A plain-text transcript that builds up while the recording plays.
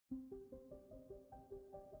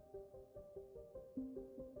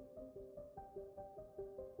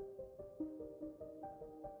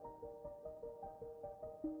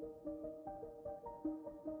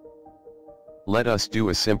Let us do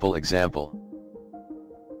a simple example.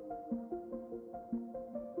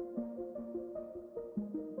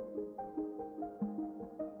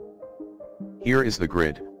 Here is the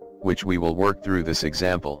grid, which we will work through this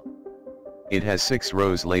example. It has 6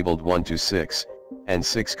 rows labeled 1 to 6, and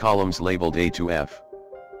 6 columns labeled A to F.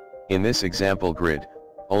 In this example grid,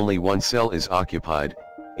 only one cell is occupied,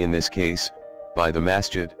 in this case, by the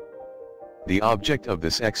masjid. The object of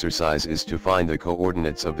this exercise is to find the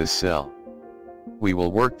coordinates of this cell. We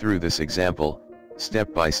will work through this example,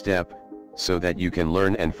 step by step, so that you can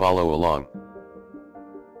learn and follow along.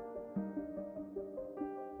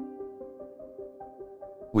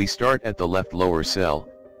 We start at the left lower cell,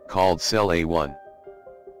 called cell A1.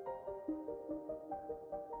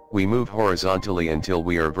 We move horizontally until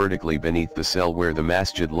we are vertically beneath the cell where the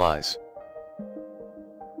masjid lies.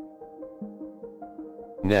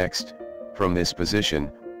 Next, from this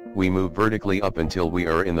position, we move vertically up until we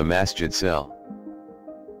are in the masjid cell.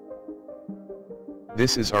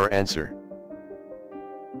 This is our answer.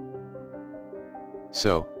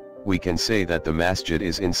 So, we can say that the masjid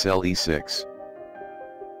is in cell E6.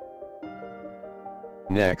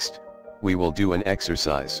 Next, we will do an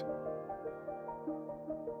exercise.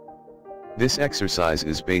 This exercise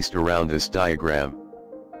is based around this diagram.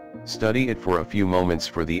 Study it for a few moments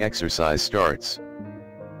for the exercise starts.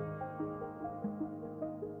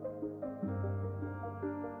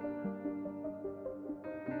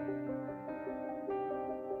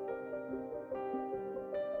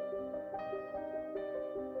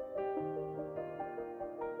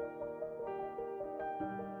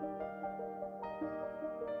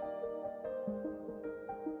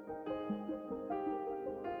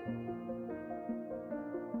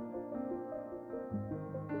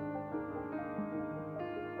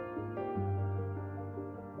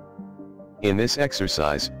 In this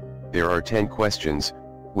exercise, there are 10 questions,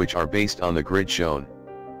 which are based on the grid shown.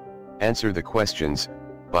 Answer the questions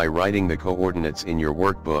by writing the coordinates in your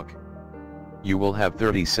workbook. You will have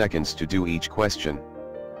 30 seconds to do each question.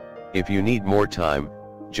 If you need more time,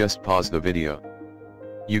 just pause the video.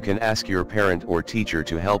 You can ask your parent or teacher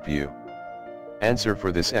to help you. Answer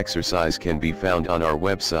for this exercise can be found on our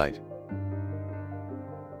website.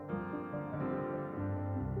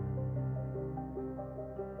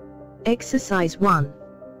 Exercise 1.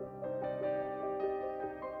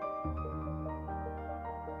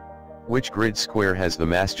 Which grid square has the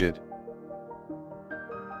masjid?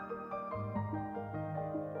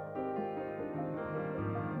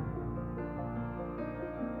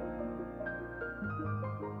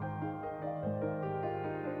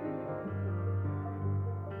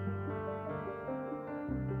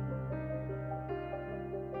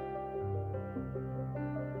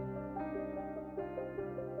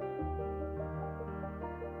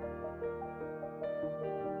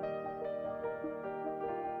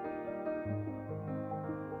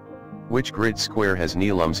 Which grid square has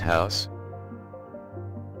Neelam's house?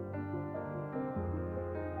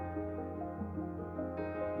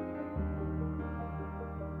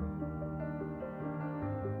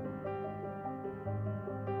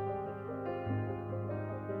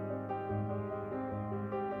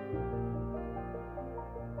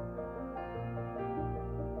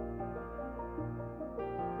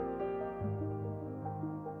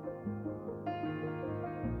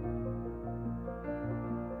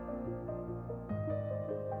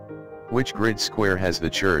 Which grid square has the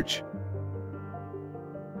church?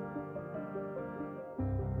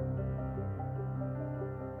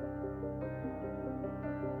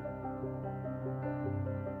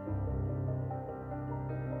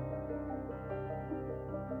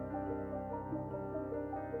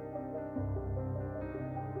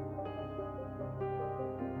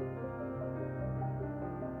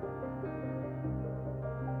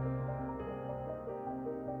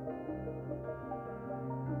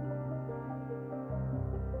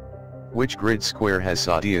 Which grid square has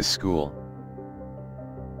Sadia's school?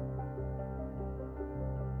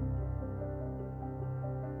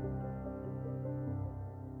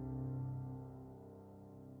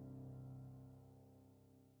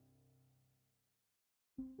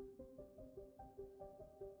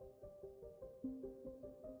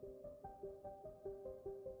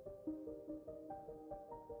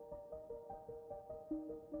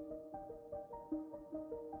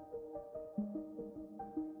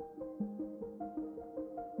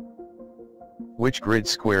 Which grid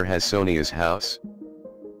square has Sonia's house?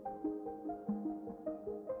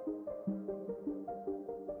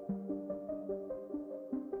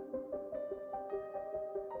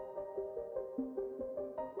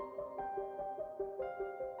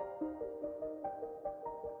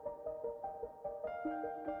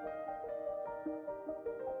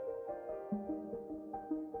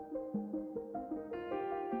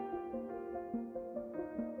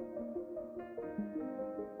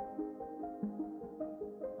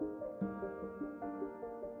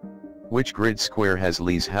 Which grid square has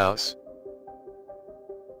Lee's house?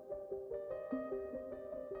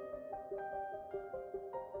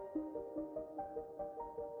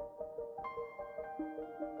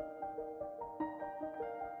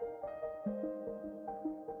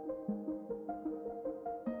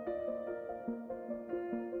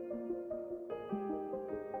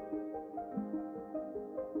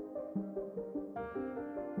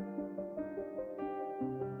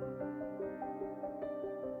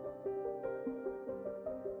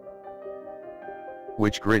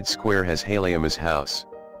 Which grid square has Haliama's house?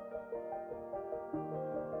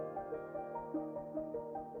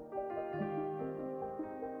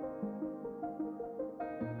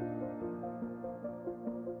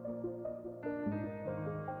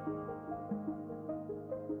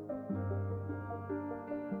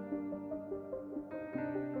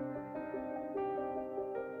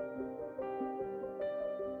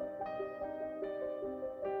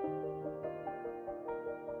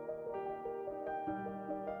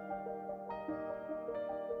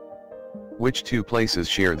 Which two places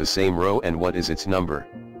share the same row and what is its number?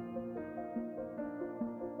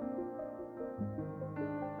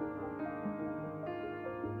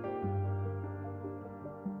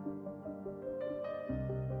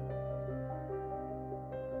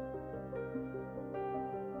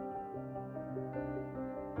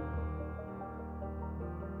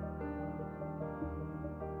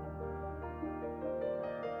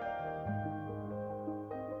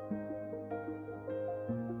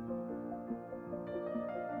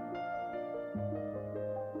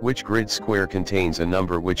 Which grid square contains a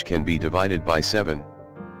number which can be divided by 7?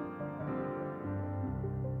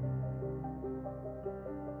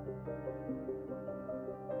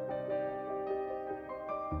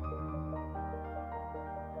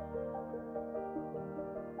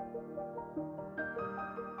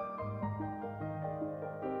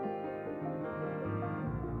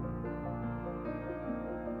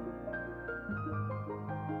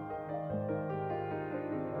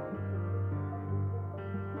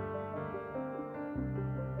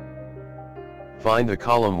 Find the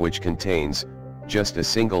column which contains just a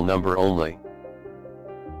single number only.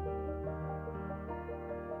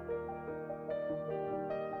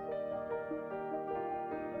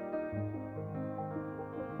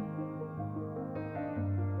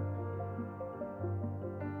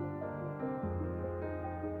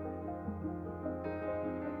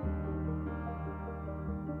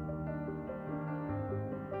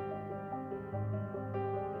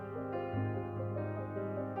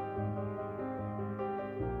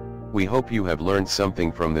 We hope you have learned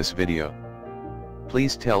something from this video.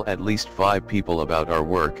 Please tell at least 5 people about our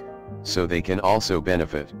work, so they can also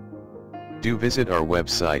benefit. Do visit our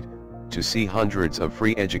website, to see hundreds of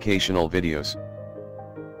free educational videos.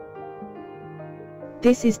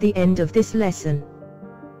 This is the end of this lesson.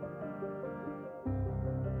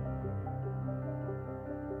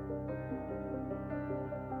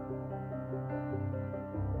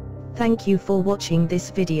 Thank you for watching this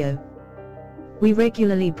video. We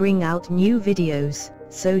regularly bring out new videos,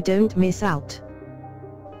 so don't miss out.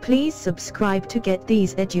 Please subscribe to get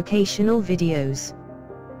these educational videos.